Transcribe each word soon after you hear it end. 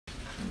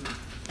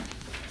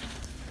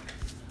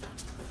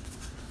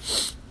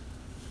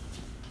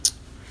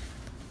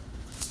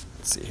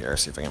here,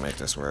 see if I can make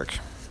this work.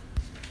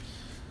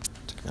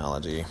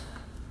 Technology.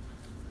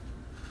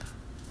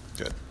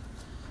 Good.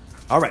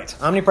 All right,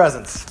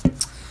 omnipresence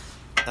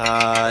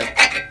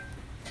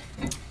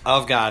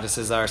of God. This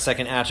is our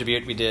second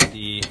attribute. We did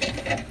the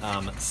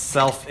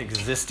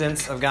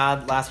self-existence of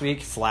God last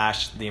week,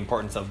 / the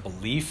importance of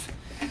belief.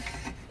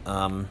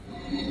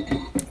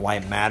 Why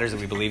it matters that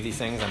we believe these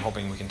things. I'm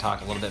hoping we can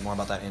talk a little bit more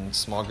about that in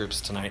small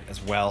groups tonight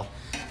as well.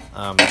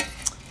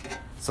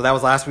 So that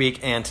was last week,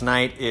 and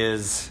tonight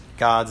is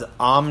God's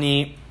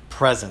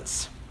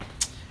omnipresence.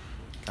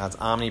 God's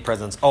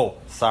omnipresence. Oh,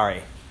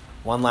 sorry.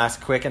 One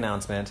last quick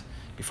announcement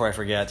before I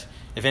forget.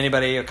 If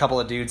anybody, a couple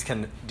of dudes,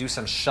 can do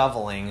some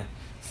shoveling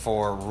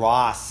for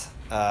Ross,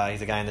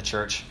 he's a guy in the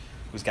church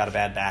who's got a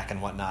bad back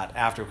and whatnot,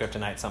 after Equip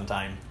tonight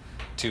sometime,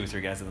 2 or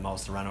 3 guys at the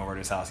most, to run over to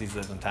his house. He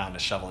lives in town to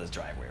shovel his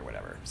driveway or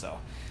whatever. So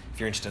if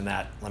you're interested in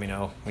that, let me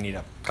know. We need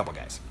a couple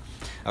guys.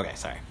 Okay,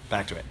 sorry.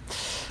 Back to it.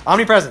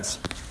 Omnipresence.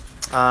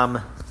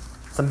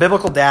 Some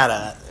biblical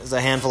data. There's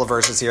a handful of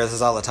verses here. This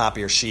is all at the top of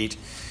your sheet.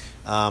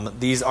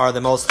 These are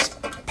the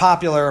most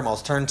popular,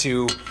 most turned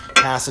to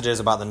passages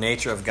about the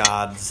nature of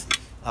God's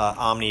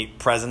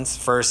omnipresence.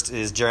 First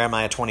is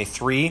Jeremiah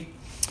 23. It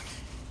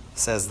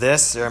says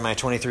this, Jeremiah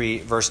 23,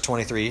 verse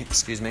 23.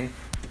 Excuse me.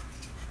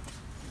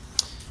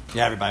 If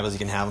you have your Bibles, you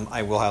can have them.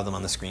 I will have them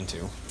on the screen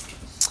too.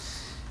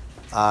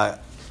 God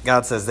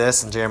says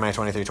this in Jeremiah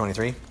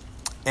 23:23.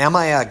 Am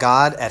I a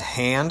God at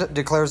hand,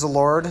 declares the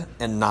Lord,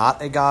 and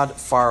not a God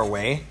far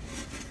away?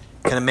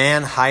 Can a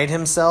man hide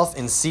himself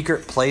in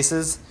secret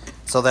places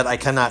so that I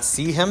cannot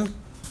see him?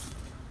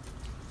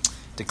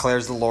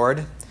 Declares the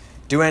Lord.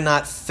 Do I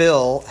not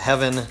fill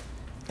heaven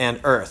and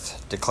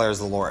earth, declares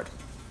the Lord.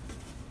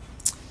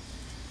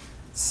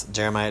 It's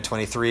Jeremiah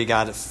 23,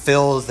 God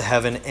fills the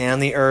heaven and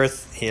the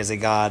earth. He is a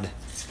God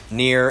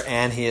near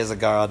and he is a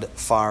God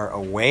far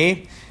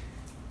away.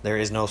 There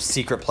is no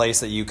secret place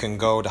that you can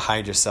go to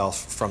hide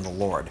yourself from the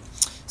Lord.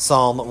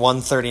 Psalm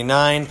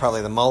 139,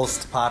 probably the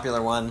most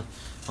popular one,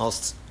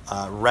 most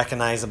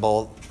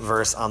recognizable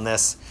verse on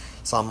this.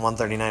 Psalm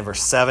 139,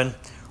 verse 7.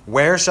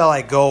 Where shall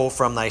I go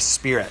from thy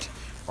spirit?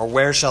 Or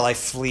where shall I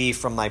flee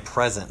from thy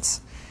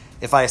presence?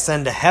 If I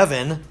ascend to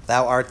heaven,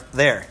 thou art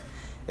there.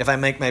 If I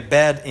make my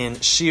bed in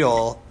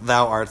Sheol,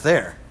 thou art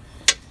there.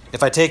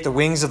 If I take the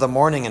wings of the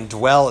morning and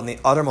dwell in the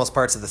uttermost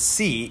parts of the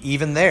sea,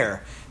 even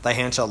there thy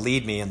hand shall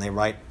lead me, and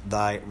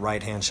thy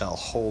right hand shall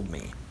hold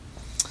me.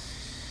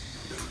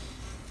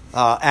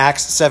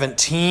 Acts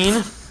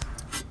 17,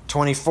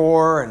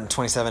 24, and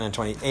 27 and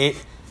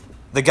 28.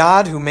 The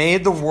God who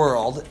made the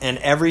world and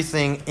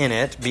everything in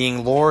it,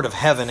 being Lord of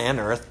heaven and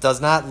earth, does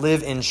not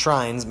live in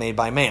shrines made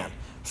by man.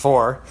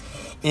 For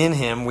in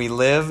him we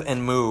live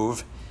and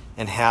move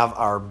and have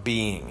our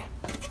being.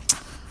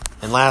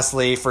 And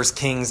lastly, 1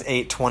 Kings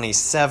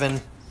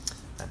 8:27.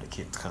 I have to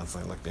keep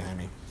constantly look behind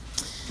me.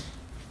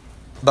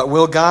 But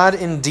will God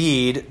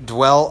indeed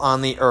dwell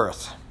on the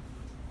earth?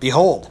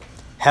 Behold,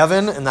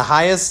 heaven and the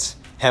highest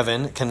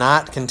heaven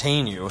cannot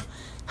contain you.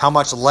 How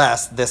much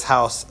less this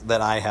house that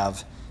I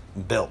have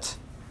built?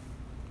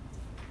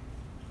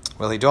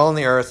 Will he dwell on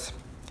the earth?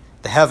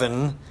 The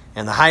heaven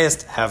and the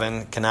highest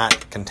heaven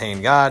cannot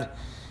contain God.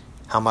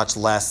 How much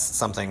less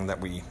something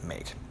that we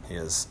make? He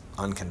is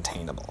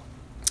uncontainable.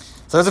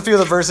 So there's a few of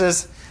the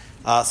verses.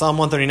 Psalm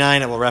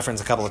 139, I will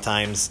reference a couple of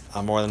times,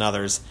 more than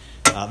others.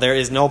 There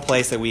is no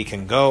place that we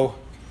can go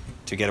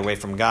to get away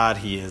from God.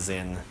 He is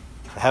in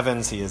the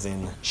heavens. He is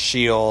in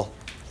Sheol.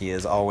 He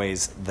is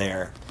always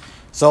there.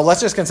 So let's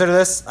just consider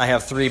this. I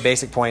have 3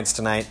 basic points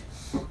tonight.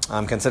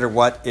 Consider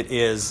what it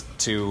is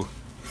to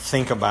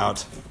think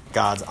about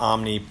God's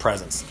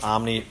omnipresence.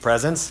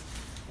 Omnipresence,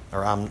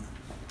 or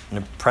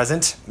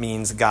omnipresent,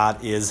 means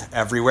God is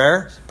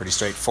everywhere, pretty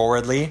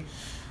straightforwardly.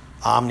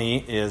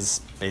 Omni is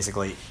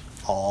basically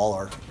all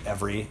or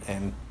every,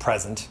 and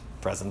presence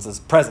is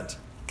present.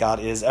 God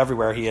is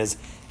everywhere. He is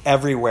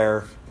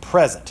everywhere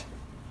present.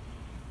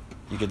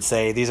 You could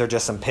say these are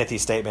just some pithy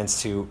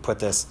statements to put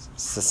this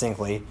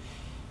succinctly.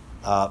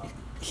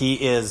 He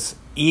is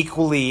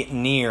equally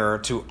near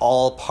to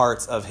all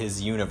parts of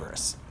his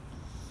universe.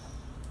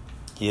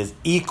 He is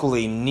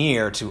equally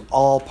near to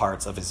all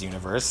parts of his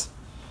universe.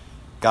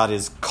 God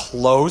is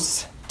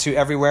close to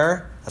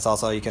everywhere. That's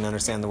also how you can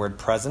understand the word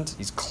present.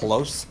 He's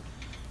close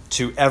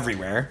to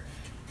everywhere.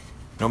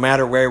 No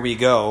matter where we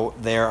go,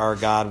 there our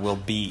God will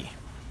be.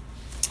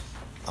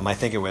 I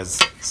think it was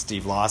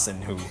Steve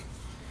Lawson who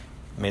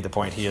made the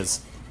point. He is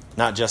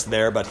not just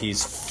there, but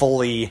he's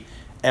fully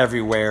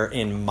everywhere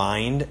in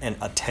mind and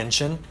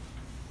attention.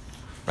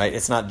 Right?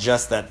 It's not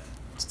just that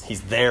he's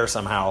there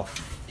somehow.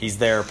 He's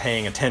there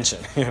paying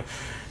attention. He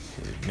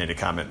made a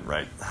comment,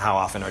 right? How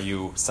often are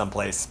you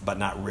someplace but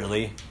not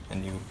really?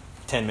 And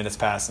 10 minutes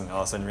pass and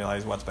all of a sudden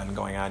realize what's been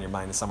going on. Your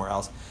mind is somewhere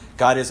else.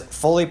 God is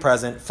fully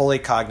present, fully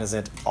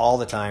cognizant all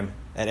the time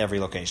at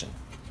every location.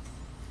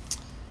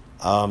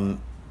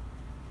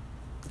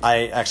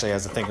 I actually,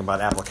 as a thinking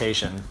about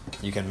application,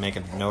 you can make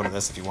a note of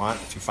this if you want,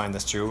 if you find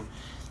this true,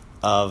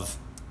 of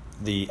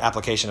the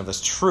application of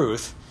this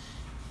truth.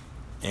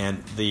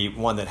 And the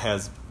one that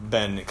has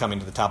been coming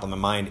to the top of my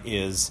mind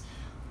is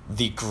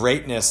the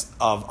greatness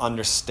of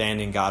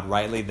understanding God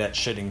rightly that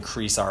should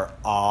increase our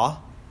awe.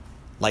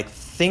 Like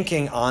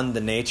thinking on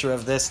the nature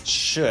of this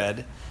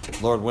should,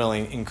 Lord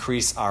willing,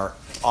 increase our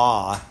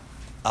awe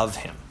of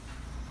him.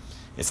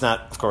 It's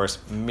not, of course,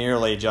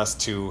 merely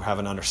just to have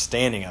an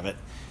understanding of it,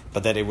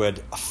 but that it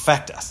would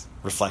affect us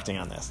reflecting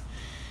on this.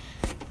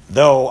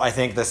 Though I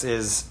think this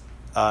is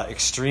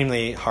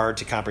extremely hard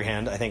to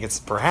comprehend, I think it's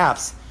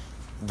perhaps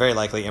very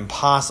likely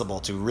impossible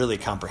to really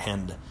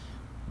comprehend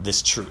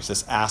this truth,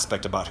 this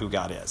aspect about who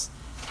God is.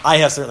 I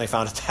have certainly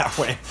found it that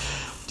way.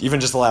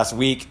 Even just the last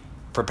week,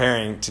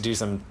 preparing to do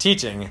some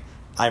teaching,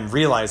 I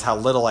realize how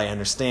little I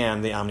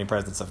understand the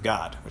omnipresence of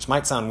God, which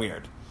might sound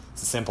weird.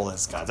 It's as simple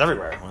as God's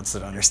everywhere. One wants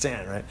to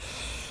understand,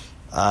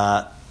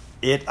 right?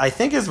 It, I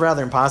think, is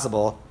rather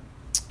impossible.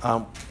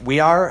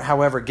 We are,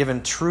 however,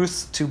 given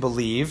truth to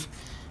believe,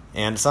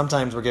 and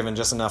sometimes we're given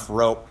just enough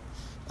rope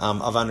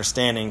of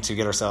understanding to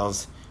get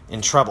ourselves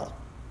in trouble.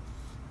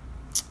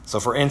 So,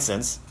 for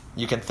instance,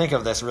 you can think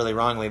of this really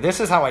wrongly. This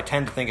is how I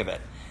tend to think of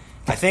it.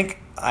 I think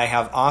I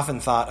have often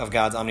thought of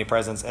God's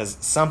omnipresence as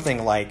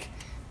something like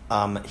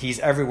he's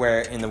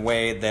everywhere in the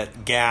way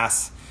that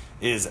gas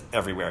is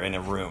everywhere in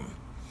a room.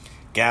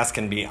 Gas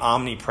can be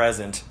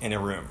omnipresent in a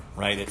room,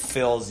 right? It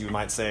fills, you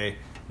might say,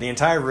 the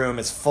entire room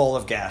is full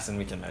of gas, and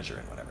we can measure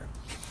it, whatever.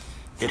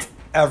 It's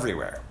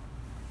everywhere.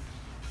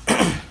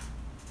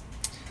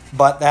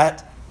 But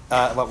that,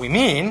 what we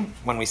mean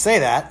when we say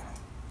that,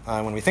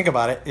 when we think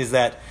about it, is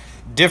that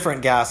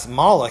different gas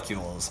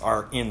molecules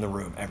are in the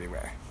room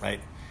everywhere,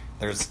 right?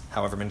 There's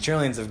however many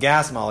trillions of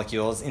gas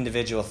molecules,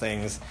 individual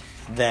things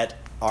that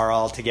are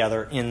all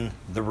together in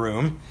the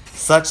room,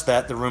 such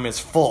that the room is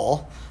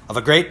full of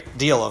a great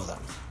deal of them.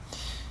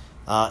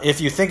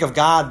 If you think of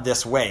God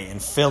this way, in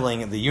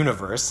filling the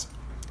universe,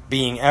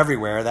 being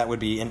everywhere, that would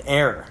be an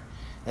error,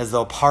 as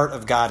though part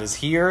of God is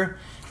here,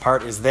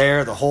 part is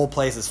there, the whole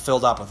place is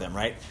filled up with him,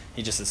 right?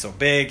 He just is so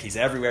big, he's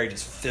everywhere, he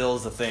just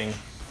fills the thing.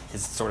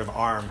 His sort of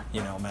arm,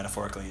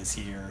 metaphorically is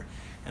here,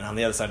 and on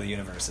the other side of the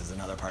universe is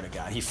another part of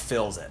God. He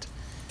fills it.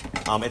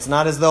 It's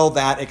not as though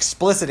that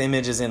explicit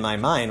image is in my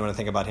mind when I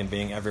think about him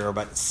being everywhere,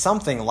 but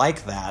something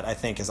like that, I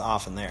think, is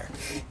often there,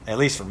 at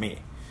least for me.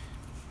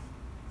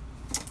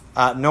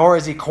 Nor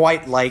is he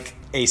quite like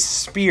a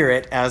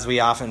spirit, as we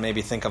often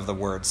maybe think of the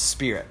word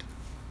spirit.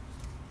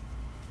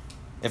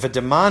 If a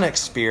demonic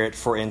spirit,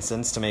 for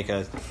instance, to make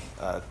a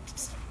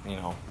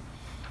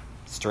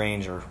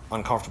strange or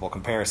uncomfortable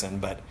comparison,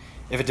 but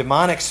if a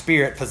demonic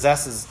spirit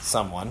possesses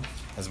someone,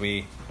 as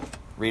we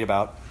read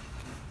about,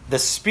 the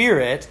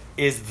spirit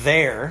is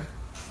there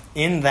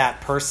in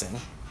that person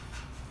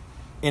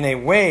in a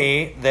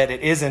way that it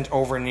isn't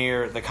over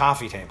near the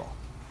coffee table,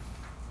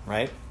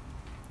 right?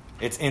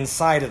 It's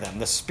inside of them.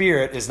 The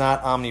spirit is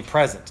not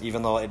omnipresent,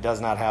 even though it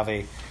does not have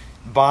a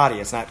body.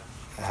 It's not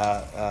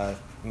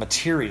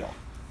material.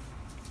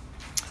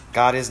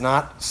 God is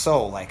not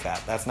so like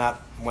that. That's not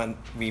what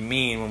we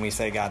mean when we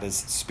say God is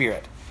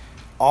spirit.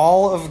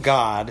 All of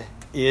God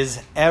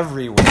is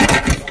everywhere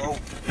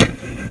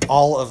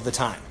all of the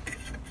time.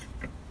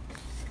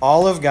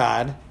 All of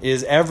God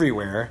is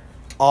everywhere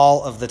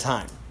all of the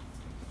time.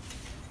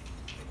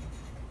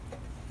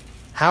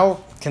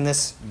 How can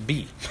this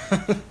be?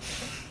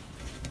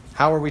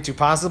 How are we to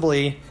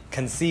possibly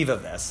conceive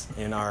of this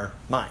in our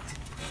mind?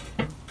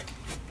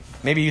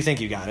 Maybe you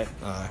think you got it,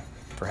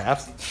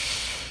 perhaps.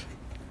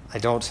 I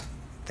don't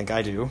think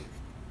I do.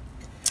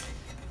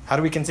 How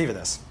do we conceive of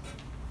this?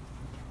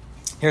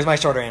 Here's my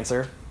shorter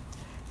answer.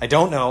 I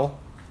don't know,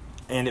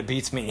 and it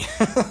beats me.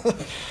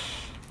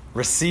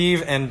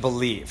 Receive and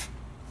believe.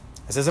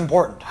 This is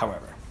important,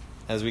 however,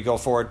 as we go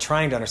forward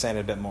trying to understand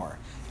it a bit more.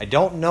 I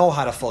don't know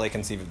how to fully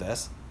conceive of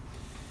this,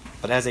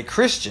 but as a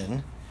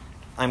Christian,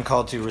 I'm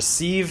called to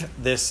receive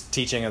this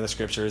teaching of the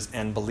Scriptures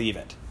and believe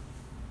it.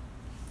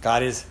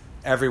 God is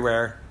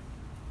everywhere.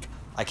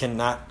 I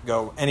cannot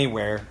go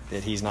anywhere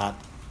that he's not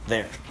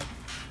there.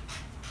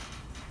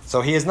 So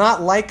he is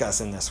not like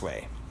us in this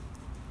way.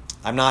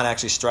 I'm not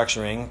actually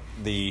structuring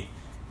the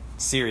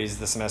series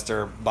this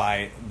semester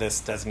by this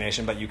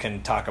designation, but you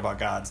can talk about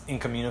God's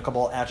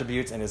incommunicable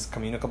attributes and his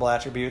communicable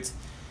attributes,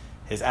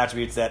 his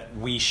attributes that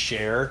we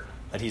share,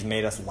 that he's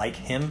made us like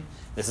him.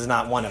 This is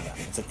not one of them.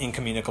 It's an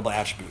incommunicable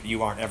attribute.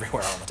 You aren't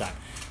everywhere all the time,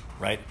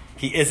 right?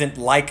 He isn't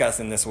like us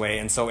in this way,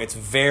 and so it's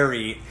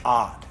very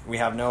odd. We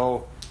have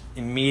no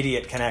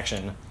immediate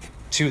connection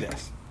to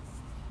this.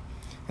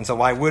 And so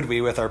why would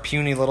we, with our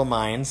puny little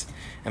minds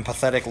and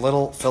pathetic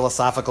little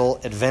philosophical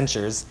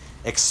adventures,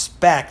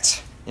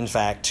 expect, in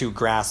fact, to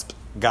grasp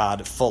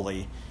God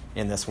fully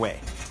in this way?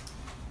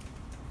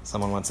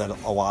 Someone once said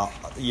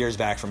years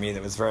back for me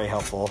that was very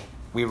helpful.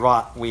 We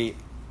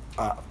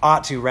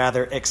ought to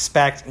rather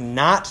expect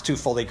not to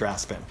fully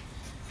grasp him,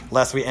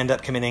 lest we end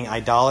up committing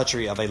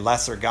idolatry of a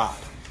lesser God.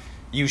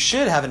 You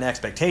should have an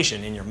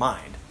expectation in your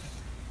mind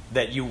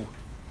that you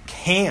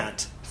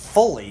can't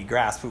fully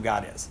grasp who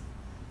God is.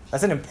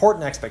 That's an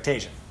important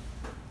expectation.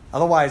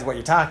 Otherwise, what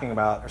you're talking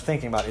about or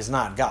thinking about is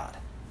not God.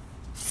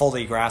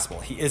 fully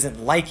graspable. He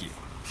isn't like you.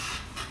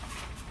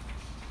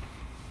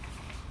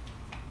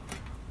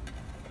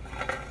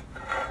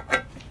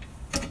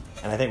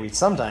 And I think we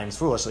sometimes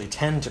foolishly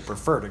tend to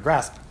prefer to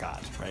grasp God,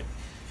 right?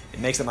 It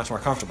makes it much more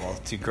comfortable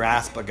to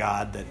grasp a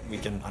God that we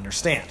can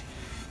understand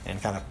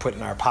and kind of put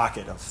in our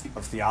pocket of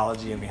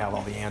theology, and we have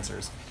all the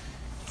answers.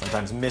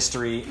 Sometimes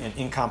mystery and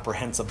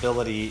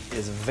incomprehensibility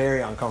is a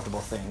very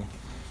uncomfortable thing.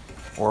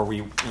 Or we,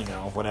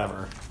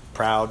 whatever,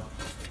 proud.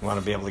 We want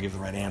to be able to give the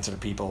right answer to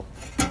people,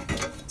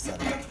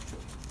 etc.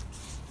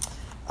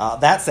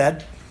 That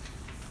said,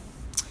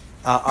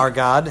 our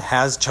God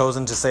has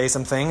chosen to say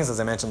some things, as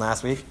I mentioned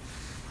last week.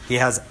 He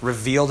has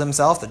revealed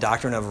himself. The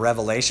doctrine of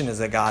revelation is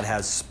that God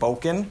has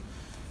spoken.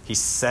 He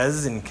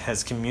says and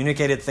has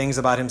communicated things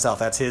about himself.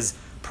 That's his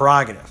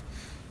prerogative.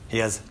 He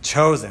has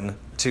chosen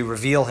to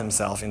reveal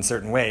himself in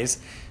certain ways.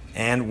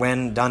 And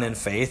when done in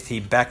faith, he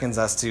beckons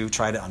us to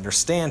try to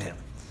understand him.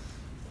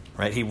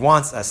 Right? He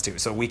wants us to.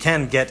 So we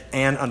can get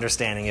an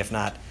understanding, if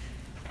not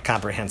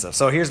comprehensive.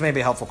 So here's maybe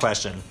a helpful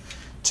question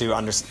to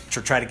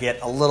try to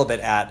get a little bit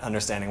at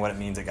understanding what it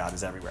means that God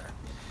is everywhere.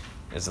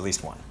 There's at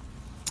least one.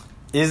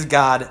 Is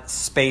God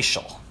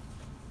spatial?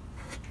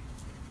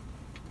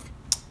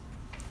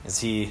 Is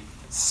he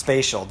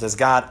spatial? Does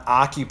God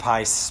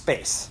occupy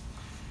space?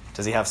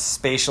 Does he have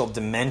spatial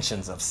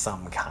dimensions of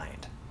some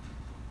kind?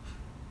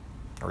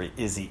 Or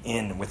is he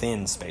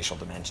within spatial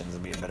dimensions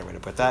would be a better way to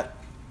put that.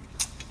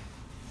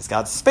 Is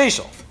God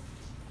spatial?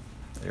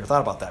 Have you ever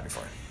thought about that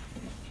before?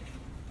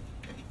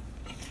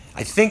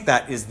 I think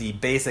that is the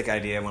basic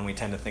idea when we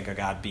tend to think of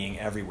God being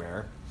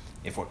everywhere.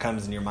 If what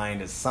comes in your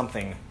mind is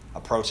something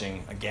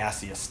approaching a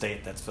gaseous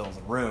state that fills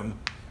a room,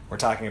 we're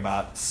talking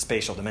about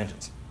spatial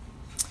dimensions.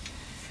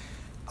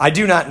 I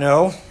do not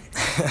know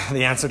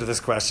the answer to this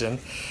question.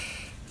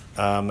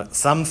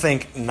 Some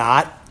think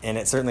not, and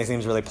it certainly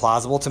seems really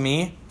plausible to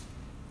me.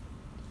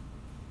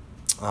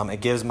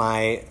 It gives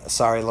my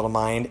sorry little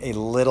mind a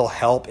little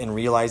help in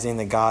realizing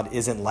that God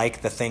isn't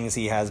like the things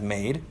he has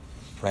made,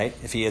 right?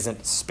 If he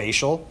isn't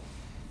spatial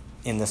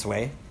in this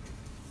way,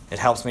 it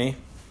helps me.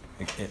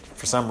 It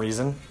for some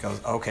reason,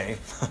 goes, okay,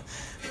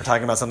 we're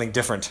talking about something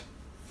different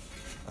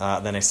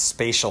than a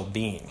spatial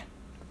being.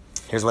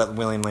 Here's what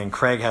William Lane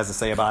Craig has to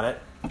say about it.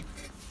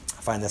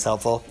 I find this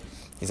helpful.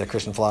 He's a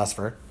Christian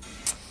philosopher.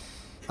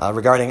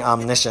 Regarding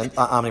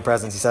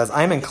omnipresence, he says,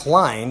 I am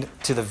inclined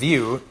to the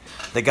view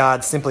that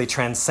God simply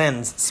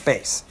transcends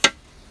space.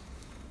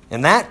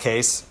 In that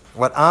case,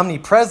 what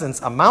omnipresence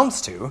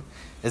amounts to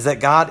is that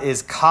God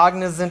is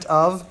cognizant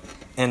of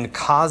and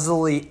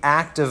causally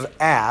active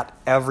at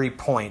every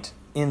point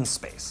in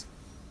space.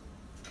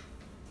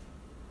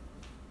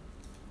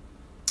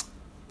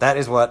 That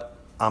is what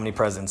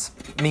omnipresence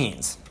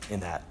means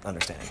in that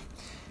understanding.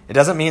 It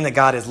doesn't mean that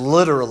God is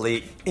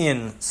literally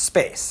in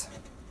space.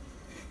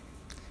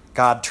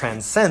 God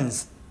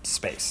transcends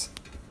space.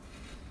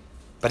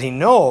 But he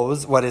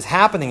knows what is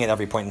happening at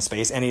every point in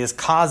space, and he is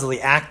causally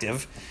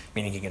active,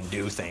 meaning he can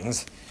do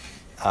things,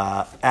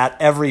 at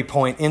every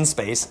point in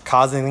space,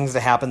 causing things to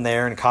happen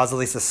there and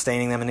causally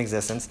sustaining them in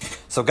existence.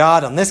 So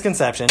God, on this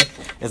conception,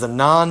 is a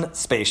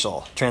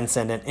non-spatial,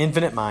 transcendent,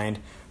 infinite mind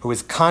who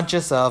is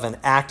conscious of and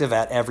active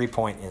at every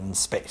point in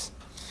space.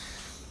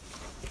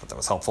 I thought that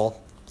was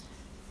helpful.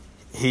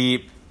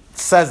 He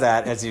says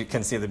that, as you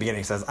can see at the beginning,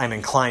 he says, I'm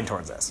inclined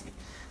towards this.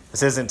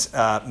 This isn't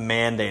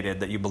mandated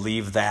that you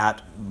believe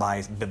that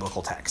by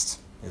biblical text,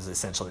 is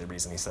essentially the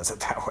reason he says it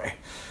that way.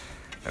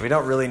 And we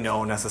don't really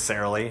know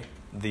necessarily.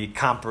 The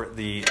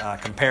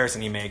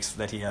comparison he makes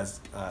that he has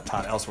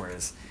taught elsewhere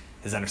is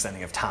his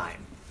understanding of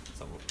time.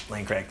 So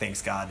Lane Craig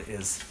thinks God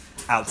is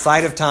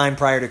outside of time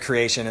prior to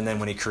creation, and then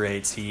when he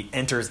creates, he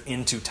enters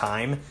into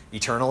time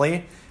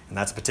eternally, and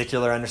that's a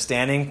particular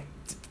understanding.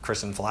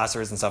 Christian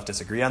philosophers and stuff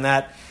disagree on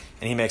that,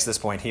 and he makes this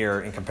point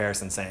here in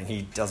comparison, saying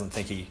he doesn't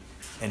think he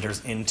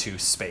enters into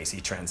space, he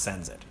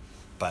transcends it,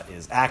 but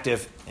is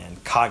active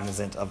and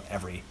cognizant of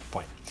every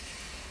point.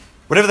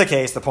 Whatever the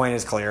case, the point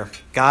is clear.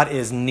 God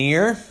is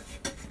near,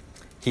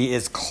 he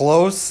is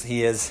close,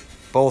 he is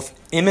both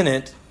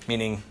immanent,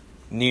 meaning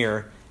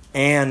near,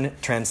 and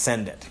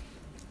transcendent,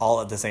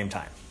 all at the same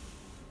time.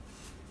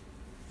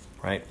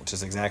 Right? Which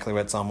is exactly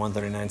what Psalm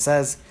 139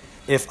 says.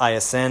 If I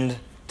ascend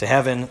to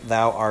heaven,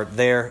 thou art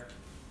there.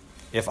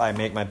 If I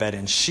make my bed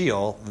in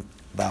Sheol,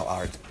 thou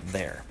art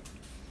there.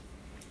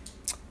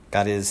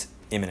 God is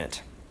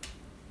immanent.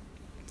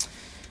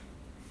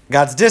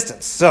 God's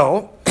distance.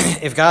 So,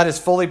 if God is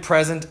fully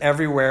present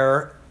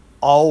everywhere,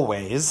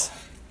 always,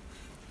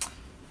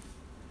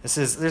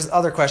 there's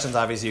other questions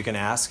obviously you can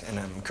ask, and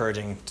I'm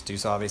encouraging to do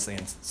so obviously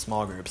in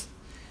small groups.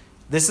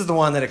 This is the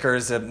one that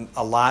occurs to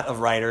a lot of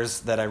writers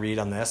that I read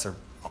on this, or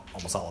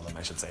almost all of them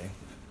I should say,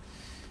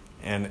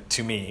 and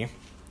to me,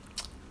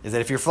 is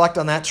that if you reflect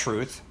on that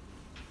truth,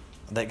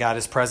 that God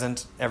is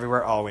present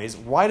everywhere always,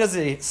 why does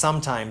he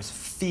sometimes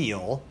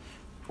feel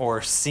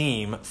or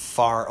seem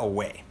far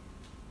away?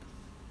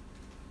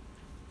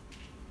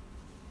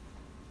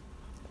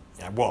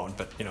 I won't,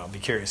 but I'd be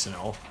curious to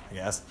know, I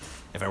guess,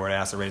 if I were to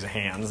ask a raise of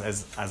hands,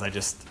 as I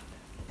just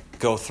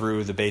go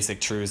through the basic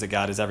truths that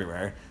God is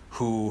everywhere,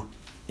 who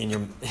in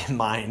your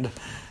mind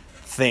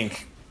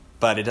think,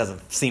 but it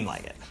doesn't seem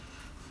like it.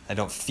 I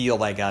don't feel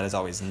like God is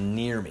always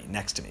near me,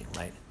 next to me,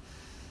 right?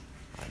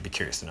 I'd be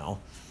curious to know.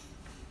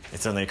 It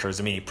certainly occurs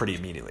to me pretty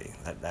immediately,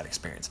 that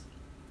experience.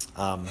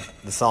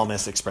 The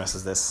psalmist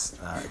expresses this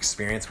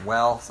experience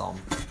well.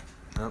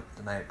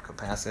 Did I go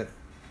past it?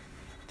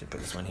 Did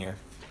put this one here.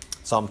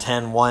 Psalm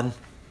 10:1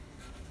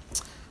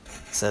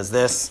 says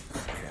this.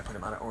 Maybe I put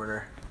them out of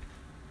order.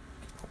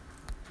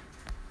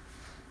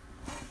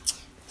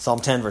 Psalm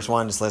 10, verse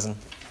 1, just listen.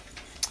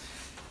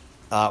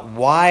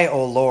 Why,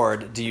 O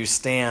Lord, do you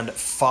stand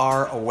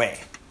far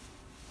away?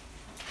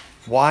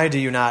 Why do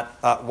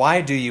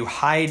you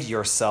hide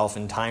yourself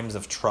in times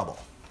of trouble?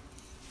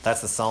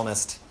 That's the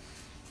psalmist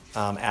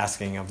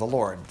asking of the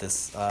Lord,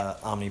 this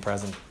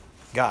omnipresent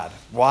God.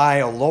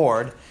 Why, O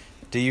Lord,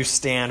 do you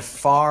stand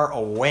far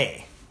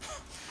away?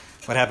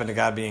 What happened to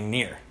God being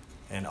near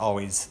and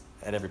always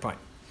at every point?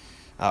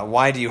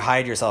 Why do you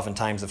hide yourself in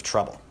times of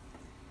trouble?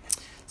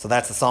 So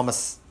that's the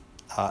psalmist's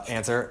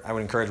answer. I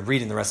would encourage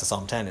reading the rest of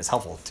Psalm 10. It's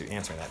helpful to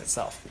answering that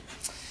itself.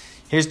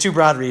 Here's two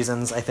broad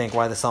reasons, I think,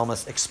 why the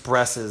psalmist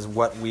expresses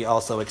what we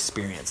also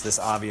experience. This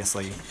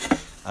obviously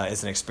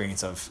is an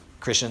experience of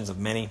Christians, of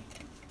many.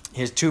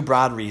 Here's two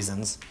broad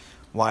reasons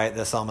why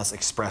the psalmist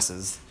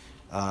expresses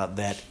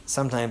that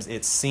sometimes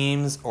it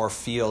seems or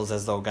feels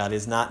as though God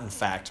is not in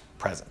fact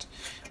present.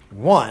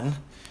 One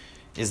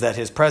is that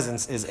his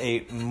presence is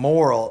a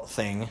moral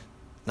thing,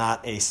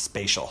 not a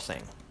spatial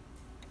thing.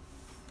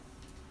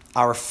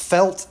 Our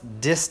felt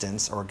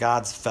distance, or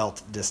God's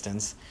felt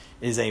distance,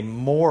 is a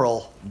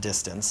moral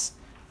distance,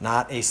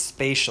 not a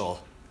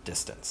spatial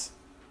distance.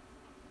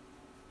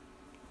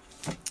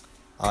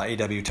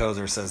 A.W.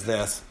 Tozer says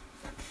this: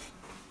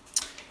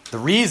 the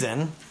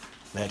reason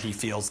that he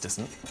feels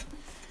distant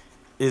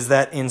is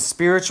that in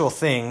spiritual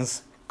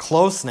things,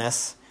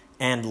 closeness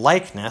and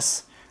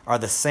likeness are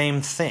the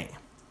same thing.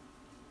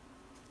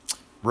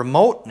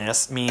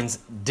 Remoteness means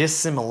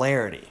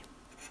dissimilarity.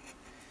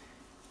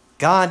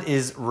 God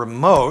is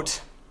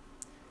remote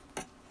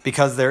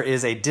because there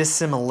is a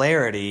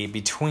dissimilarity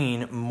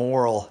between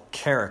moral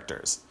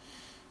characters,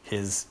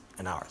 his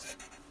and ours.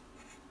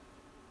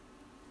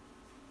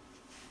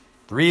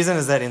 The reason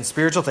is that in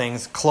spiritual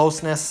things,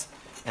 closeness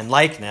and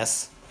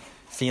likeness,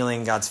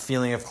 God's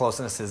feeling of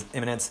closeness, his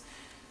immanence,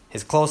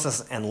 his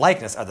closeness and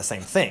likeness are the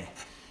same thing.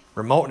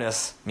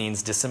 Remoteness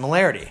means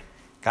dissimilarity.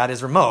 God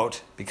is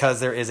remote because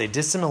there is a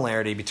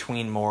dissimilarity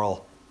between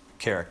moral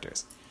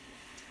characters.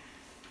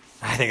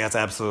 I think that's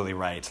absolutely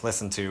right.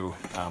 Listen to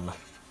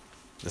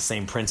the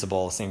same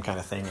principle, same kind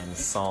of thing in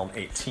Psalm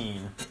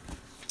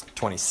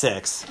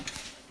 18:26. It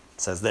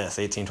says this,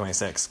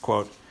 18:26,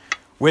 quote,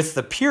 "With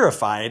the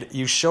purified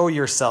you show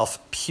yourself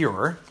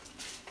pure."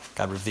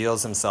 God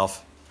reveals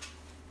himself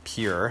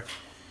pure.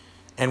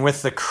 "And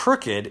with the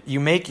crooked you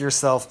make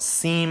yourself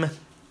seem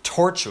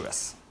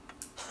tortuous."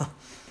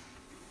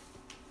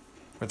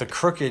 With the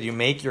crooked you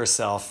make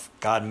yourself,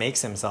 God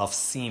makes himself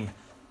seem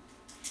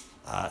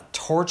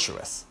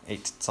tortuous.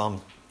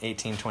 Psalm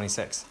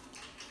 18:26.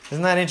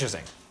 Isn't that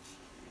interesting?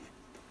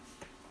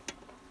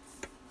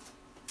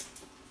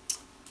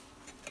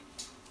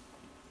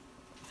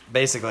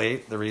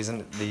 Basically,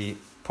 the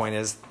point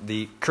is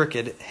the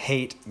crooked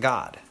hate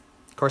God.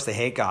 Of course, they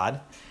hate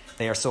God.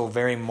 They are so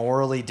very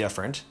morally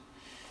different.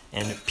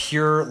 And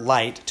pure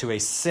light to a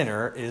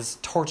sinner is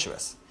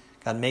tortuous.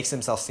 God makes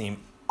himself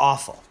seem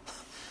awful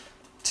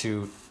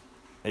to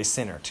a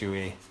sinner,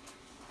 to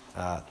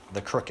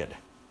the crooked.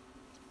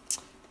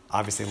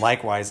 Obviously,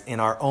 likewise,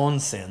 in our own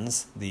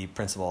sins, the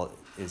principle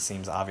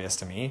seems obvious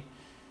to me.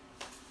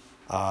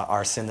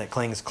 Our sin that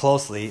clings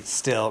closely,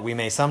 still, we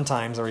may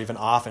sometimes or even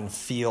often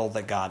feel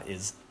that God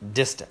is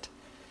distant.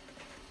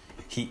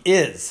 He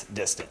is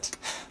distant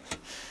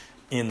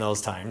in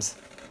those times,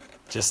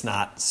 just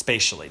not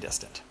spatially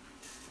distant.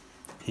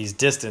 He's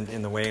distant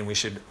in the way in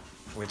which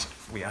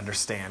we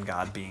understand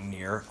God being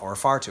near or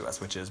far to us,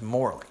 which is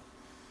morally.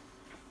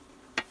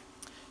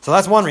 So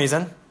that's one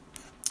reason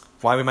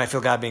why we might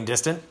feel God being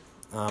distant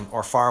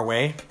or far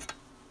away,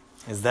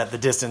 is that the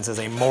distance is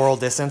a moral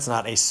distance,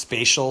 not a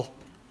spatial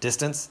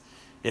distance.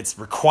 It's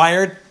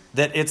required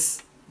that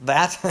it's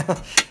that,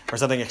 or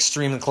something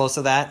extremely close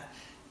to that,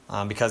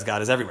 because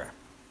God is everywhere.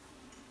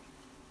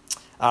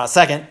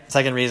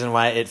 Second reason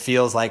why it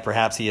feels like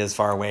perhaps he is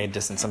far away,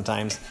 distant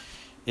sometimes,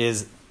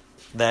 is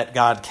that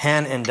God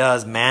can and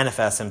does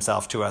manifest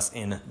himself to us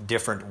in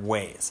different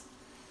ways,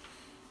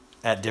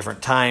 at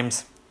different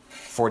times,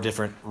 for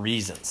different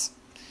reasons.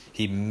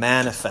 He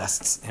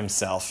manifests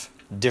himself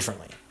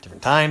differently,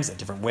 different times, at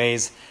different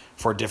ways,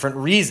 for different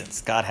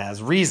reasons. God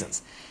has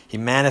reasons. He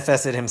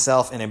manifested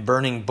himself in a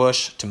burning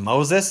bush to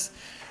Moses,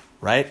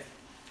 right?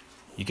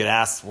 You could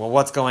ask, well,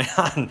 what's going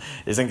on?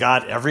 Isn't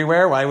God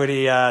everywhere? Why would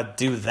he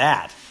do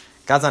that?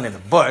 God's not in the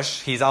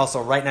bush. He's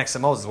also right next to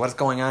Moses. What's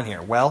going on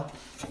here? Well,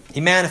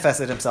 he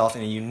manifested himself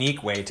in a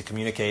unique way to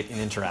communicate and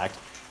interact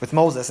with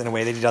Moses in a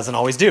way that he doesn't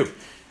always do.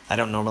 I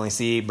don't normally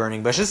see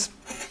burning bushes.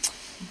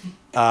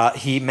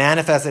 He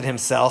manifested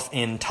himself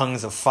in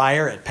tongues of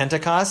fire at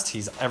Pentecost.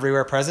 He's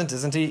everywhere present,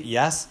 isn't he?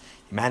 Yes.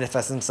 He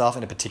manifested himself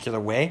in a particular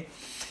way.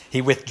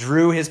 He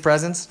withdrew his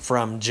presence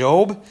from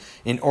Job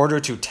in order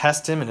to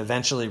test him and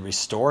eventually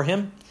restore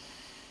him.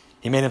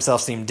 He made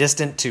himself seem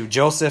distant to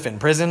Joseph in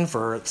prison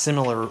for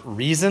similar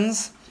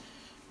reasons.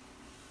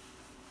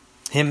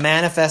 Him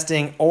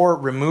manifesting or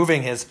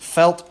removing his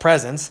felt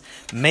presence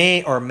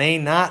may or may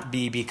not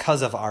be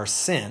because of our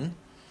sin.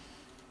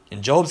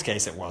 In Job's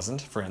case, it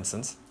wasn't, for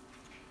instance.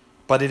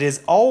 But it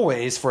is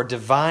always for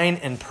divine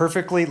and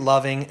perfectly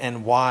loving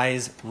and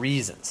wise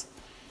reasons.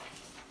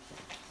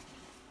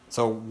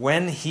 So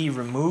when he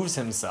removes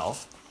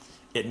himself,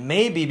 it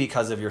may be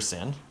because of your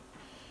sin,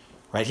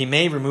 right? He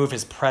may remove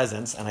his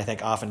presence, and I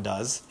think often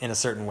does, in a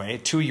certain way,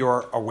 to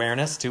your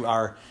awareness, to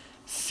our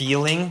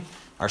feeling,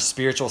 our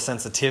spiritual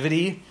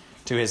sensitivity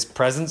to his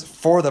presence,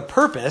 for the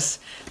purpose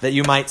that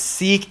you might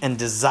seek and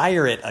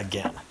desire it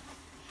again.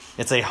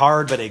 It's a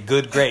hard but a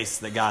good grace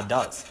that God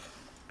does.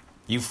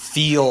 You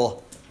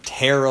feel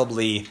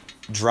terribly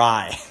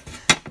dry.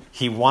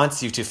 He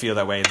wants you to feel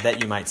that way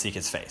that you might seek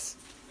his face,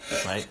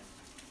 right?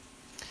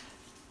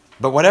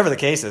 But whatever the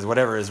case is,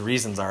 whatever his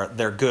reasons are,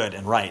 they're good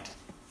and right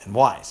and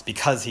wise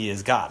because he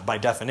is God. By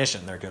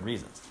definition, they're good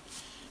reasons.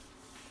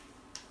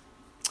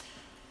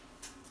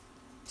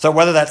 So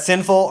whether that's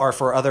sinful or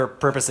for other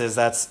purposes,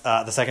 that's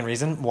the second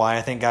reason why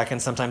I think God can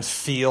sometimes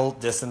feel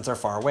distant or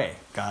far away.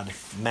 God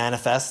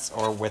manifests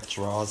or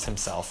withdraws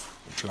himself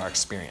to our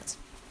experience.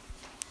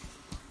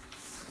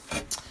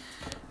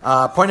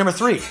 Point number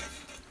 3.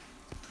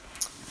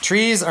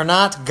 Trees are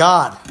not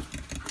God.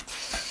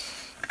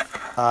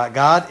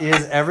 God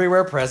is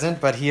everywhere present,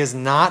 but he is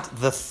not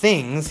the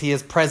things he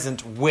is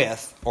present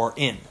with or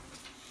in.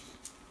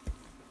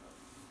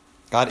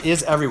 God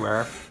is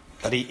everywhere,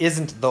 but he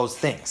isn't those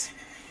things,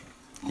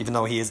 even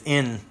though he is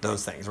in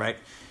those things, right?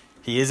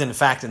 He is, in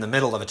fact, in the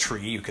middle of a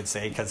tree, you could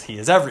say, because he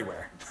is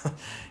everywhere.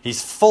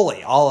 He's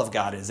fully, all of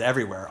God is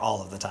everywhere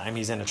all of the time.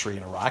 He's in a tree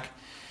and a rock.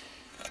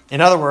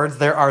 In other words,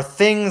 there are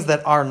things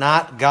that are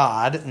not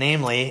God,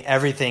 namely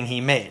everything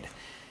he made.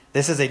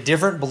 This is a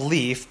different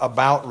belief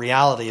about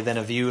reality than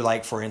a view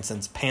like, for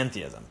instance,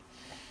 pantheism.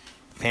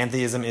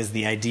 Pantheism is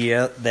the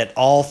idea that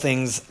all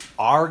things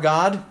are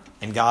God,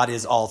 and God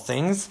is all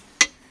things.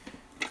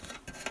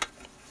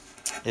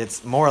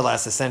 It's more or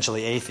less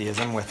essentially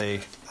atheism with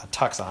a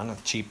tux on, a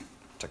cheap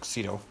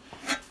tuxedo.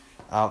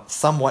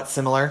 Somewhat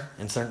similar,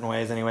 in certain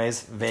ways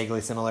anyways,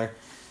 vaguely similar.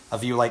 A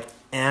view like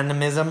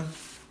animism.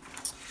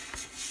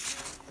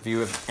 A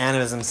view of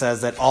animism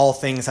says that all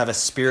things have a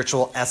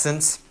spiritual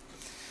essence.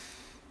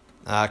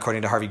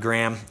 According to Harvey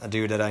Graham, a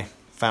dude that I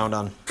found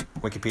on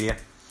Wikipedia.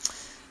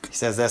 He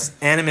says this: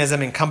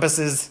 animism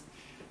encompasses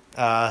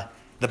the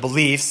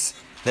beliefs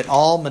that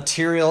all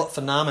material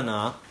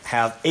phenomena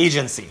have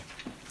agency,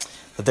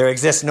 that there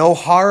exists no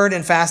hard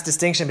and fast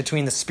distinction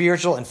between the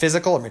spiritual and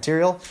physical or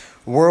material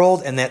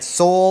world, and that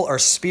soul or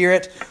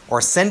spirit or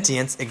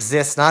sentience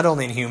exists not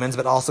only in humans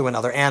but also in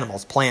other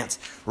animals, plants,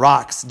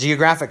 rocks,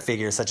 geographic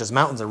figures such as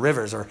mountains or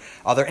rivers or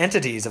other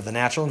entities of the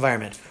natural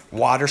environment,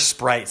 water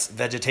sprites,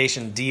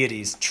 vegetation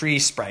deities, tree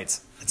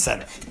sprites,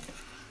 etc.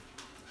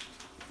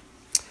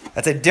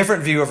 That's a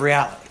different view of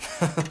reality.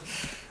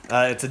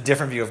 It's a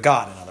different view of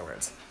God, in other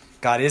words.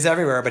 God is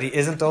everywhere, but he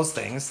isn't those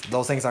things.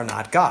 Those things are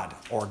not God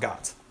or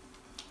gods.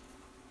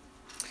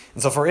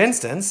 And so, for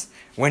instance,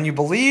 when you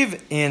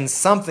believe in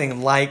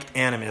something like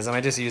animism, I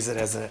just use it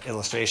as an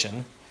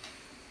illustration,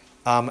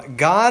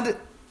 God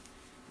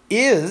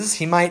is,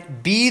 he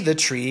might be the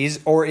trees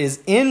or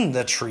is in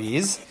the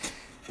trees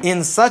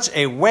in such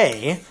a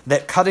way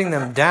that cutting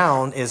them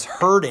down is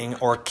hurting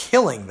or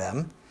killing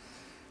them.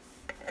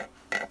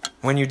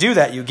 When you do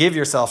that, you give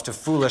yourself to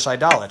foolish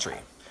idolatry,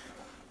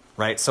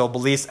 right? So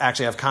beliefs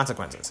actually have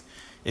consequences.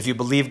 If you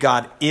believe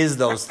God is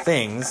those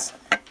things,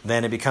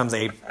 then it becomes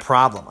a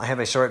problem. I have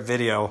a short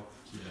video.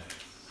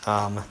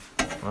 I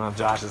don't know if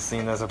Josh has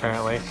seen this,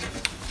 apparently.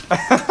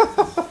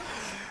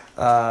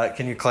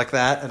 Can you click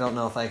that? I don't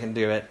know if I can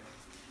do it.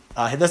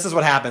 This is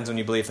what happens when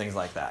you believe things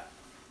like that.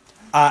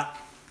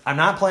 I'm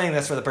not playing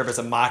this for the purpose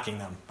of mocking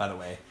them, by the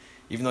way.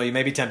 Even though you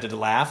may be tempted to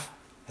laugh,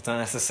 it's not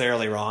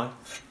necessarily wrong.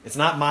 It's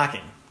not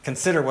mocking.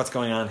 Consider what's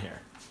going on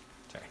here.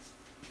 Sorry.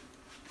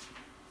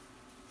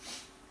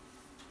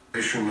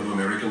 Of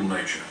American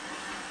nature.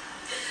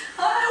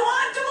 I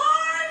want to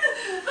mourn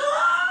the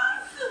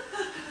loss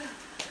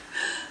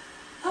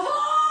of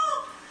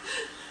all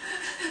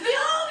the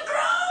old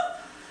growth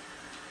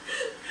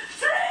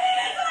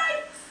trees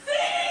I've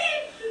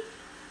seen.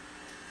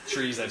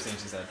 Trees I've seen,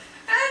 she said.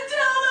 And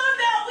tell them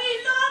that we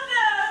love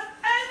them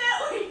and that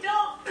we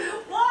don't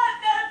want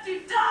them to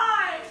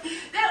die.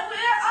 That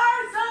there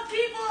are some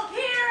people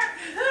here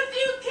who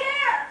do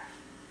care.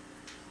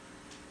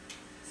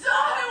 So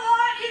I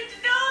want you to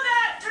know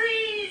that,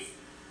 trees.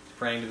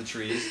 Praying to the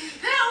trees.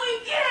 That we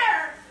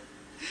care.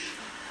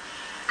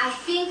 I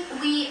think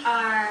we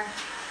are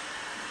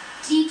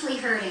deeply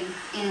hurting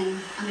in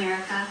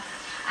America.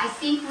 I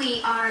think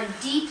we are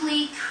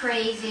deeply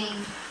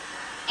craving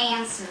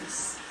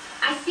answers.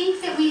 I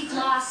think that we've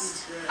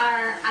lost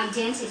our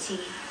identity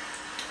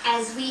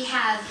as we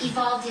have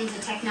evolved into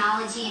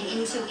technology and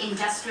into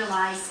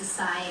industrialized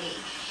society.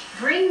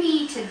 Bring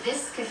me to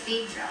this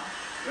cathedral.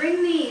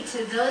 Bring me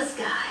to those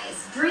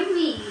guys. Bring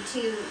me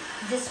to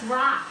this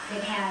rock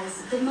that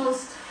has the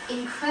most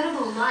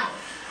incredible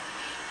life.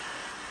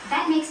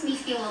 That makes me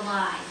feel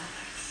alive.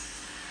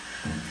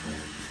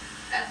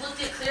 I've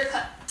looked at clear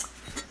cut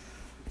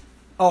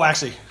Oh,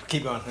 actually,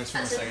 keep going. Thanks for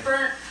a as a second.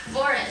 burnt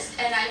forest,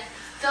 and I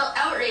felt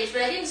outraged,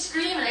 but I didn't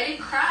scream and I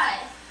didn't cry.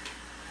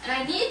 And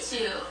I need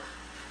to.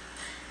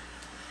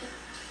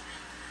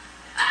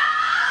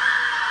 Ah!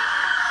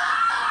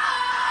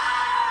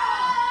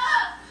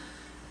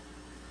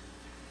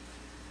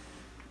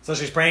 So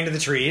she's praying to the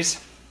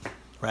trees,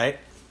 right?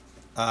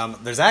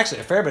 There's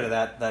actually a fair bit of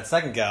that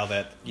second gal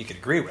that you could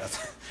agree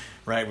with,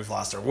 right? We've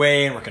lost our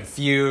way and we're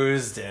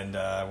confused and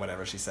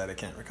whatever she said, I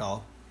can't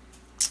recall.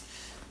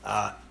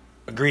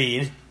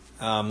 Agreed.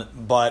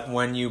 But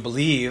when you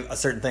believe a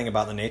certain thing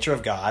about the nature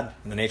of God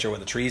and the nature of what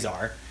the trees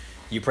are,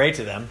 you pray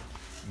to them,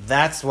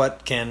 that's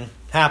what can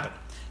happen.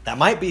 That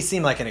might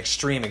seem like an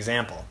extreme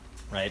example,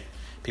 right?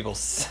 People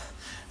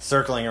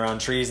circling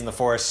around trees in the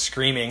forest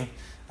screaming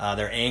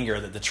their anger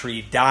that the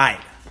tree died,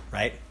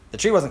 right? The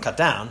tree wasn't cut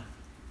down.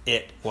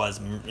 It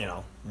was,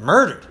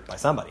 murdered by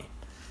somebody.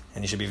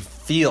 And you should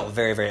feel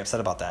very, very upset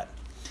about that.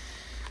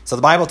 So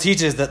the Bible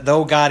teaches that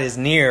though God is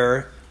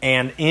near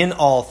and in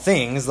all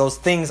things, those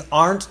things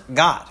aren't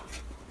God.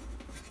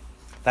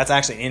 That's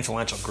actually an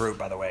influential group,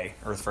 by the way,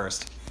 Earth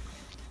First.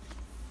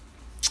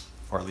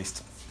 Or at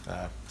least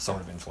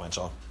sort of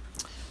influential.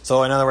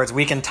 So in other words,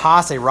 we can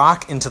toss a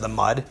rock into the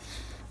mud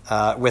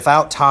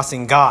without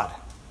tossing God,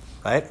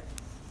 right?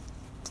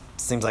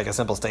 Seems like a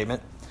simple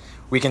statement.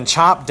 We can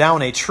chop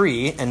down a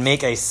tree and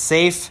make a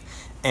safe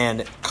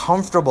and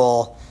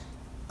comfortable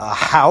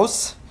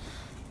house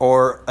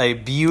or a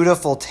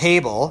beautiful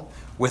table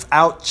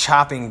without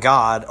chopping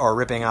God or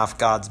ripping off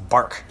God's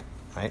bark,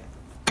 right?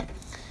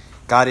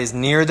 God is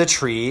near the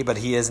tree, but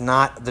he is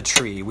not the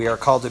tree. We are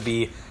called to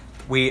be,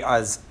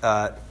 as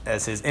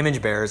his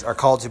image bearers, are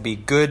called to be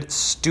good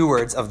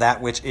stewards of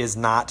that which is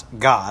not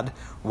God,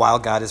 while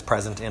God is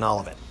present in all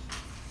of it.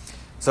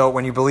 So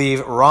when you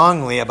believe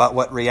wrongly about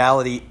what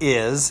reality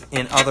is,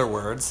 in other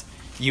words,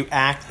 you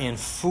act in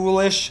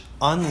foolish,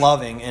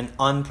 unloving, and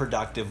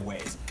unproductive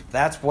ways.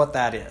 That's what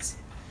that is.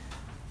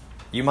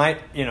 You might,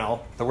 the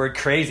word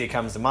crazy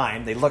comes to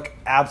mind. They look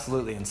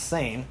absolutely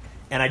insane.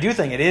 And I do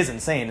think it is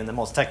insane in the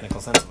most technical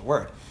sense of the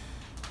word.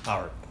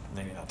 Or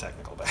maybe not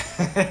technical, but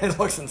it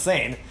looks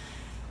insane.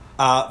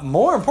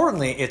 More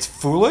importantly, it's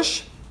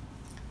foolish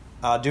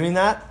doing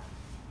that.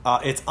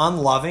 It's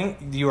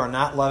unloving. You are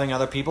not loving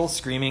other people,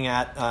 screaming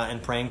at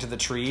and praying to the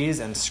trees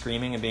and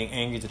screaming and being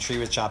angry the tree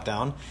was chopped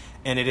down.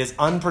 And it is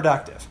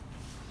unproductive.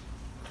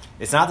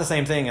 It's not the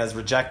same thing as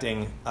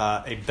rejecting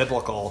a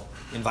biblical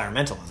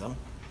environmentalism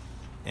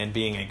and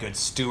being a good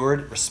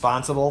steward,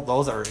 responsible.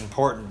 Those are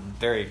important,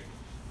 very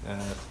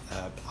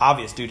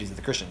obvious duties of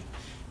the Christian.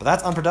 But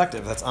that's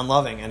unproductive, that's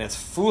unloving, and it's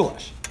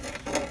foolish.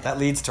 That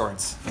leads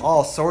towards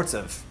all sorts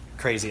of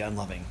crazy,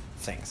 unloving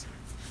things.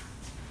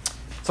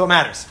 So it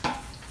matters.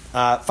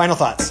 Final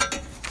thoughts.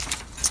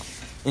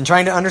 In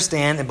trying to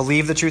understand and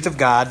believe the truth of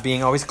God,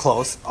 being always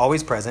close,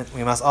 always present,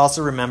 we must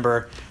also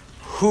remember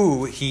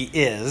who he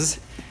is,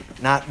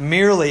 not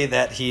merely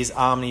that he's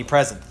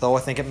omnipresent, though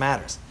I think it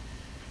matters.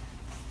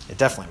 It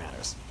definitely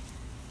matters.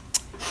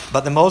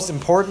 But the most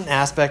important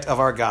aspect of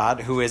our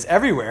God, who is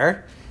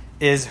everywhere,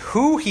 is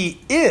who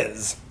he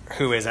is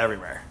who is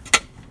everywhere.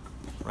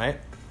 Right?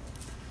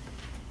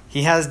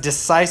 He has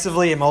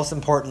decisively and most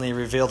importantly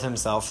revealed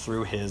himself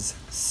through his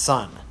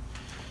Son.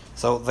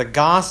 So the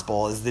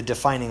gospel is the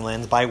defining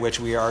lens by which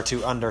we are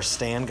to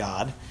understand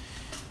God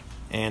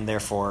and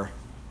therefore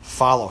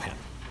follow him.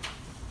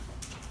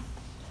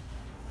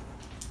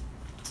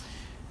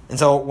 And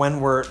so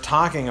when we're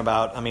talking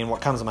about, what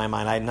comes to my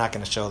mind, I'm not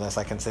going to show this.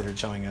 I considered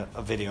showing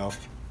a video.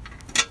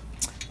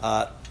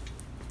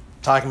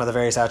 Talking about the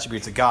various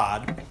attributes of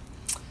God,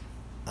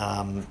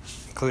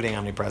 including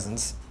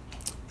omnipresence.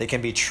 They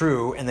can be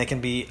true and they can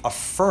be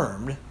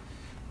affirmed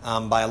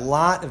by a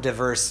lot of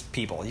diverse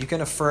people. You can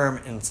affirm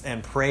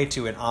and pray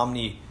to an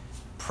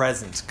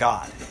omnipresent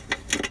God.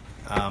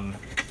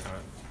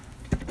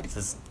 This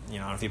is, I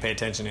don't know if you pay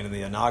attention to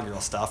the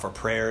inaugural stuff or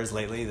prayers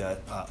lately, the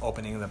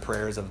opening of the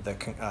prayers of the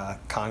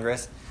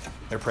Congress.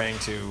 They're praying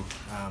to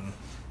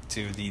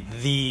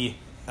the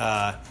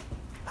how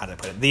do I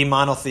put it? The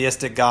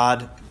monotheistic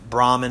God,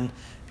 Brahman,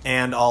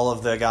 and all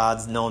of the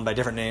gods known by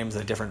different names,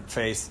 a different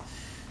face.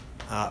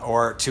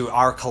 Or to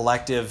our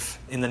collective,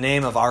 in the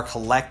name of our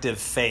collective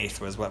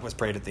faith was what was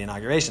prayed at the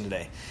inauguration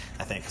today,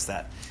 I think, is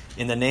that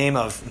in the name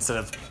of, instead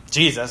of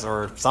Jesus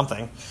or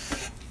something,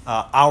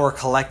 our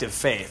collective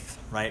faith,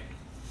 right?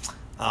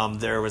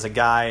 There was a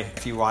guy,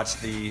 if you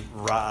watched the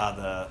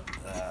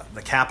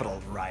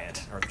Capitol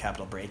riot, or the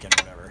Capitol break-in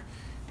or whatever,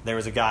 there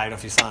was a guy, I don't know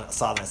if you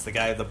saw this, the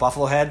guy with the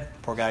buffalo head,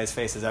 poor guy's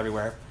face is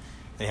everywhere.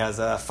 He has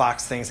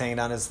fox things hanging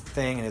down his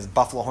thing, and his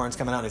buffalo horns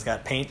coming out. And he's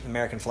got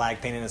American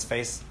flag painted in his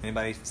face.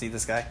 Anybody see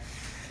this guy?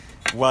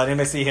 Well,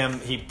 anybody see him?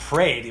 He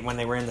prayed when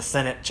they were in the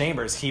Senate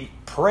chambers. He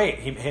prayed.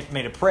 He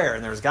made a prayer,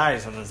 and there was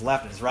guys on his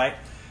left and his right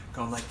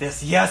going like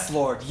this, "Yes,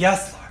 Lord.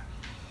 Yes, Lord."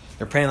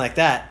 They're praying like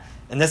that.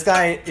 And this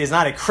guy is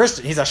not a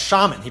Christian. He's a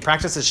shaman. He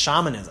practices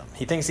shamanism.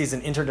 He thinks he's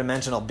an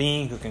interdimensional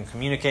being who can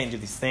communicate and do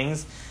these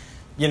things.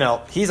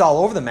 He's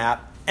all over the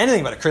map.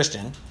 Anything but a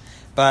Christian.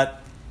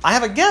 But I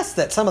have a guess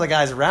that some of the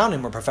guys around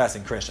him were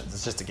professing Christians.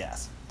 It's just a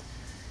guess.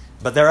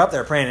 But they're up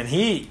there praying, and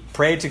he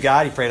prayed to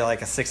God. He prayed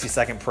like a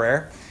 60-second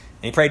prayer.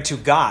 And he prayed to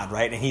God,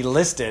 right? And he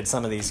listed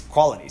some of these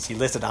qualities. He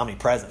listed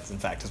omnipresence, in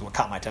fact, is what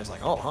caught my attention.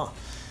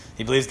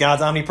 He believes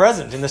God's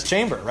omnipresent in this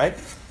chamber, right?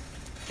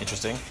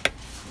 Interesting.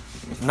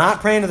 Not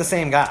praying to the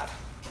same God.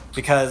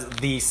 Because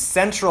the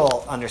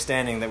central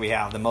understanding that we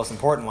have, the most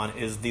important one,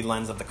 is the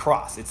lens of the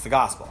cross. It's the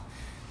gospel.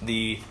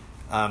 If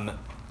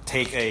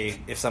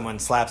someone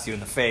slaps you in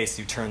the face,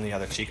 you turn the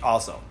other cheek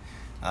also.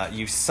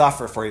 You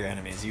suffer for your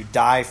enemies. You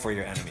die for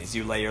your enemies.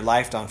 You lay your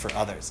life down for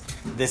others.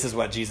 This is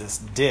what Jesus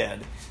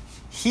did.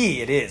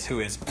 He it is who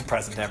is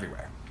present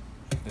everywhere.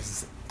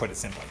 This is, put it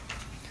simply.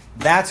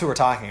 That's who we're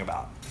talking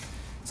about.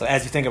 So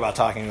as you think about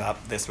talking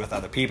about this with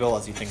other people,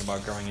 as you think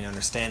about growing in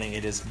understanding,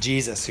 it is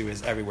Jesus who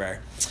is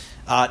everywhere.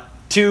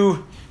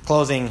 2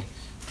 closing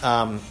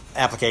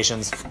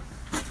applications.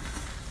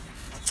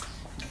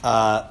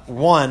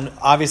 One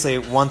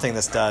thing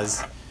this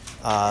does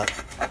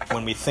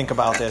when we think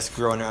about this,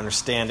 grow in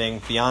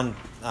understanding, beyond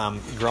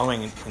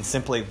growing in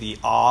simply the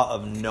awe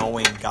of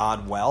knowing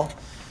God well,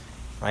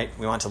 right?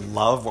 We want to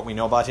love what we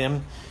know about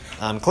him.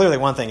 Clearly,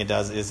 one thing it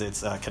does is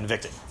it's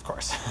convicting, of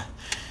course.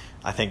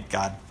 I think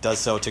God does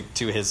so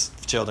to his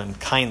children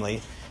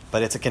kindly,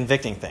 but it's a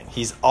convicting thing.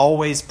 He's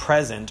always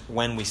present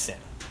when we sin.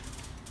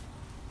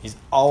 He's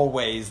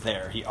always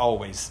there. He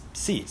always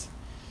sees.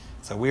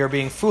 So we are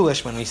being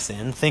foolish when we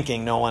sin,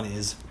 thinking no one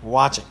is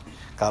watching.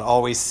 God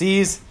always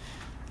sees.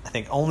 I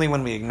think only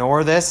when we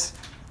ignore this,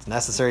 it's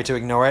necessary to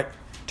ignore it,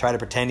 try to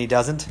pretend he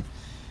doesn't,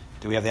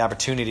 do we have the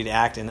opportunity to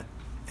act in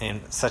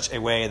such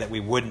a way that we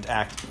wouldn't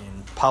act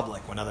in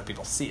public when other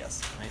people see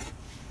us, right?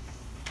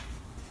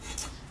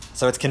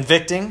 So it's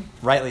convicting,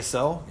 rightly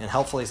so, and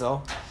helpfully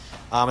so.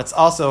 It's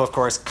also, of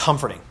course,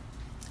 comforting.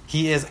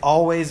 He is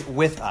always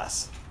with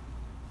us.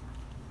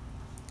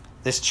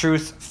 This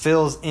truth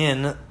fills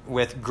in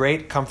with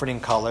great comforting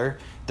color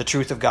the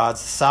truth of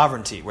God's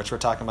sovereignty, which we're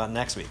talking about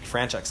next week.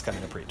 Franchek's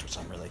coming to preach, which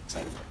I'm really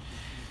excited for.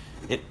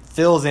 It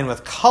fills in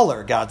with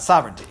color God's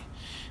sovereignty,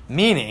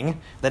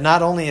 meaning that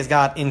not only is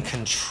God in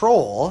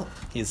control,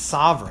 he is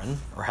sovereign,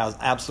 or has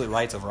absolute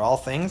rights over all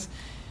things,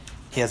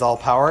 he has all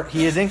power,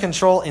 he is in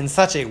control in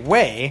such a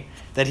way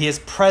that he is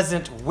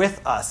present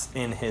with us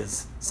in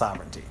his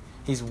sovereignty.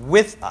 He's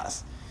with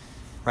us,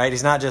 right?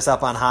 He's not just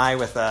up on high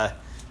with the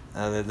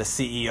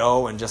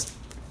CEO and just,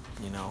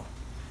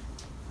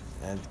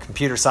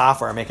 computer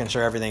software making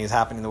sure everything is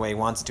happening the way he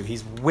wants to.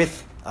 He's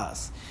with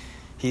us.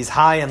 He's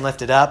high and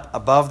lifted up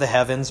above the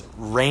heavens,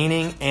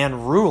 reigning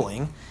and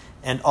ruling,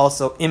 and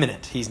also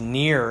immanent. He's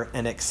near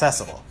and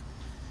accessible.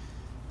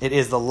 It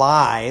is the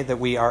lie that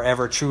we are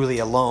ever truly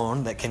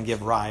alone that can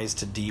give rise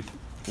to deep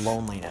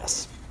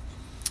loneliness.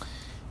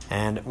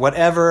 And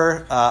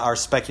whatever our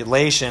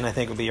speculation, I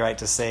think would be right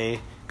to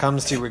say,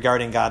 comes to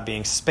regarding God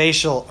being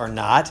spatial or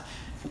not,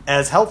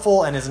 as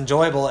helpful and as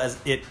enjoyable as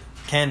it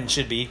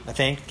should be,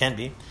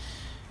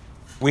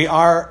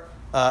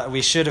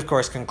 we should, of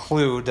course,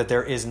 conclude that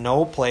there is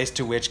no place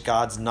to which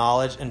God's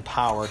knowledge and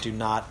power do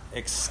not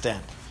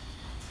extend.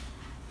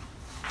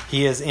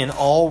 He is in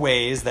all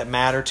ways that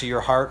matter to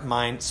your heart,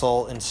 mind,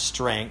 soul, and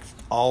strength,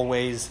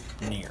 always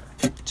near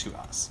to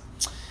us.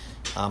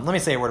 Let me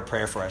say a word of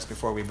prayer for us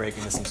before we break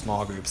into some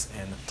small groups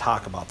and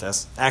talk about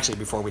this. Actually,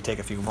 before we take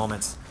a few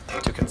moments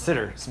to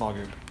consider small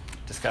group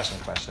discussion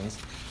questions.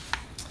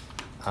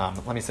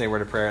 Let me say a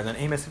word of prayer, and then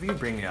Amos, if you could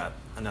bring me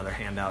another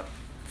handout,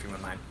 if you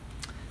wouldn't mind.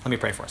 Let me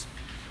pray for us.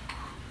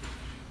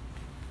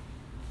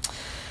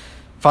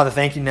 Father,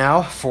 thank you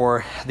now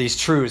for these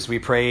truths. We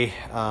pray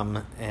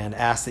and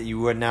ask that you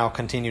would now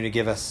continue to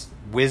give us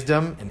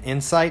wisdom and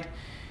insight,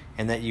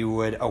 and that you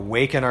would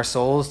awaken our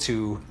souls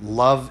to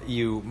love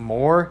you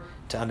more,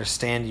 to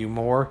understand you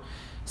more.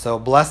 So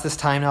bless this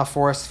time now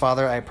for us,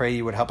 Father. I pray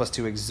you would help us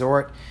to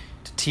exhort,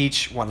 to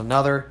teach one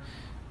another,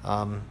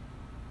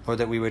 Lord,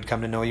 that we would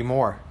come to know you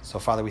more. So,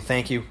 Father, we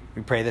thank you.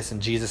 We pray this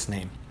in Jesus'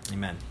 name.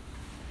 Amen.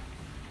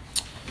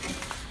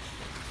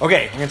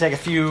 Okay, we're going to take a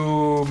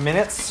few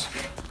minutes.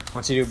 I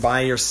want you to,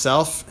 by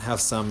yourself,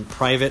 have some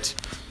private